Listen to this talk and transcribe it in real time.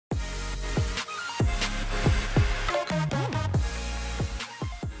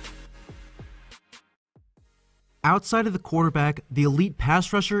Outside of the quarterback, the elite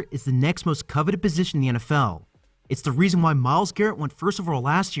pass rusher is the next most coveted position in the NFL. It's the reason why Myles Garrett went first overall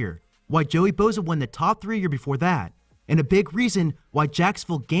last year, why Joey Bosa won the top 3 a year before that, and a big reason why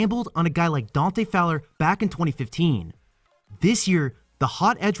Jacksonville gambled on a guy like Dante Fowler back in 2015. This year, the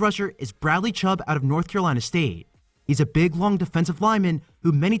hot edge rusher is Bradley Chubb out of North Carolina State. He's a big, long defensive lineman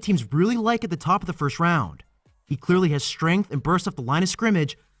who many teams really like at the top of the first round. He clearly has strength and burst off the line of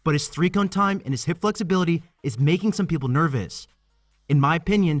scrimmage, but his three-cone time and his hip flexibility is making some people nervous. In my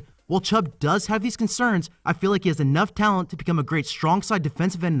opinion, while Chubb does have these concerns, I feel like he has enough talent to become a great strong side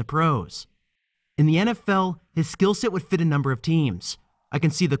defensive end in the pros. In the NFL, his skill set would fit a number of teams. I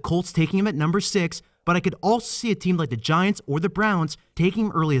can see the Colts taking him at number 6, but I could also see a team like the Giants or the Browns taking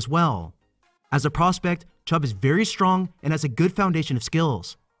him early as well. As a prospect, Chubb is very strong and has a good foundation of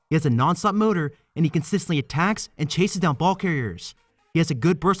skills. He has a non-stop motor, and he consistently attacks and chases down ball carriers. He has a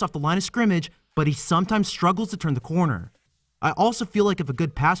good burst off the line of scrimmage, but he sometimes struggles to turn the corner. I also feel like if a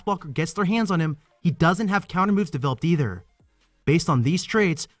good pass blocker gets their hands on him, he doesn't have counter moves developed either. Based on these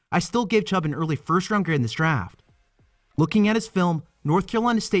traits, I still gave Chubb an early first-round grade in this draft. Looking at his film, North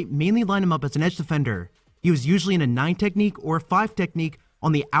Carolina State mainly lined him up as an edge defender. He was usually in a 9 technique or a 5 technique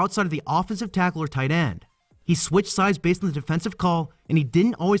on the outside of the offensive tackle or tight end. He switched sides based on the defensive call, and he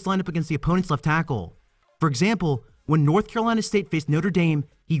didn't always line up against the opponent's left tackle. For example, when North Carolina State faced Notre Dame,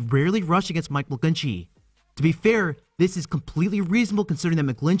 he rarely rushed against Mike McGlinchey. To be fair, this is completely reasonable considering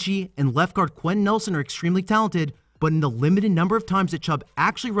that McGlinchey and left guard Quentin Nelson are extremely talented, but in the limited number of times that Chubb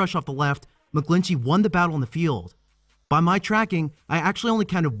actually rushed off the left, McGlinchey won the battle on the field. By my tracking, I actually only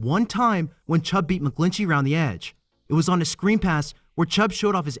counted one time when Chubb beat McGlinchey around the edge. It was on a screen pass where Chubb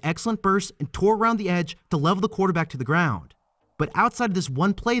showed off his excellent burst and tore around the edge to level the quarterback to the ground. But outside of this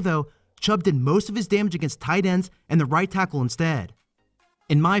one play though, Chubb did most of his damage against tight ends and the right tackle instead.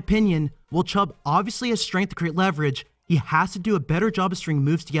 In my opinion, while Chubb obviously has strength to create leverage, he has to do a better job of stringing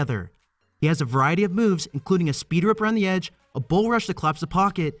moves together. He has a variety of moves, including a speeder up around the edge, a bull rush to collapse the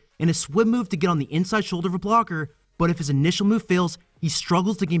pocket, and a swim move to get on the inside shoulder of a blocker, but if his initial move fails, he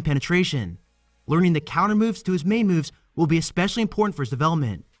struggles to gain penetration. Learning the counter moves to his main moves will be especially important for his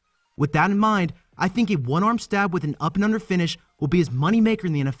development. With that in mind, I think a one-arm stab with an up and under finish will be his moneymaker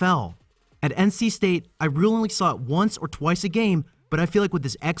in the NFL. At NC State, I really only saw it once or twice a game, but I feel like with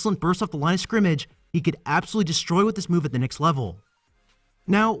this excellent burst off the line of scrimmage, he could absolutely destroy with this move at the next level.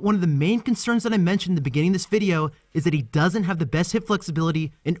 Now, one of the main concerns that I mentioned in the beginning of this video is that he doesn't have the best hip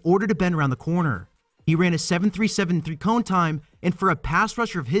flexibility in order to bend around the corner. He ran a 7.37 3-cone time, and for a pass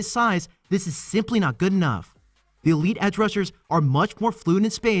rusher of his size, this is simply not good enough. The elite edge rushers are much more fluid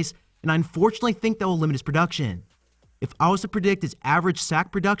in space, and I unfortunately think that will limit his production. If I was to predict his average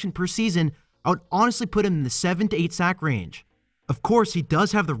sack production per season, I would honestly put him in the 7 to 8 sack range. Of course, he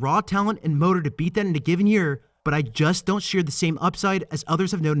does have the raw talent and motor to beat that in a given year, but I just don't share the same upside as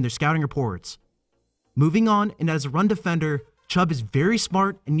others have noted in their scouting reports. Moving on, and as a run defender, Chubb is very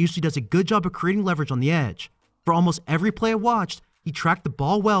smart and usually does a good job of creating leverage on the edge. For almost every play I watched, he tracked the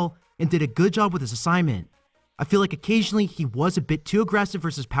ball well and did a good job with his assignment. I feel like occasionally he was a bit too aggressive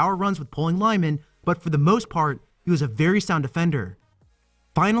versus power runs with pulling linemen, but for the most part, he was a very sound defender.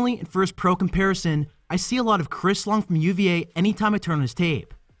 Finally, and for his pro comparison, I see a lot of Chris Long from UVA anytime I turn on his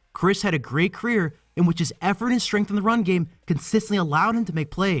tape. Chris had a great career in which his effort and strength in the run game consistently allowed him to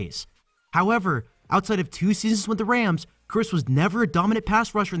make plays. However, outside of 2 seasons with the Rams, Chris was never a dominant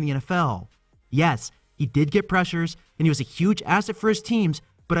pass rusher in the NFL. Yes, he did get pressures, and he was a huge asset for his teams,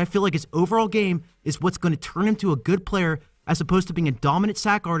 but I feel like his overall game is what's going to turn him to a good player as opposed to being a dominant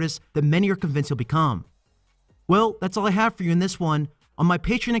sack artist that many are convinced he'll become. Well, that's all I have for you in this one. On my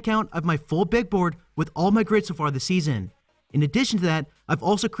Patreon account, I have my full big board with all my grades so far this season. In addition to that, I've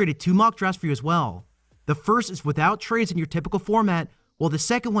also created 2 mock drafts for you as well. The first is without trades in your typical format, while the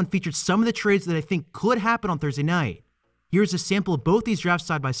second one featured some of the trades that I think could happen on Thursday night. Here's a sample of both these drafts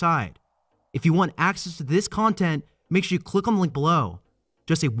side by side. If you want access to this content, make sure you click on the link below.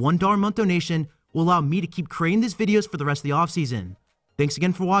 Just a $1 a month donation will allow me to keep creating these videos for the rest of the offseason. Thanks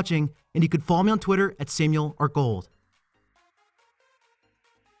again for watching, and you can follow me on Twitter at SamuelArtGold.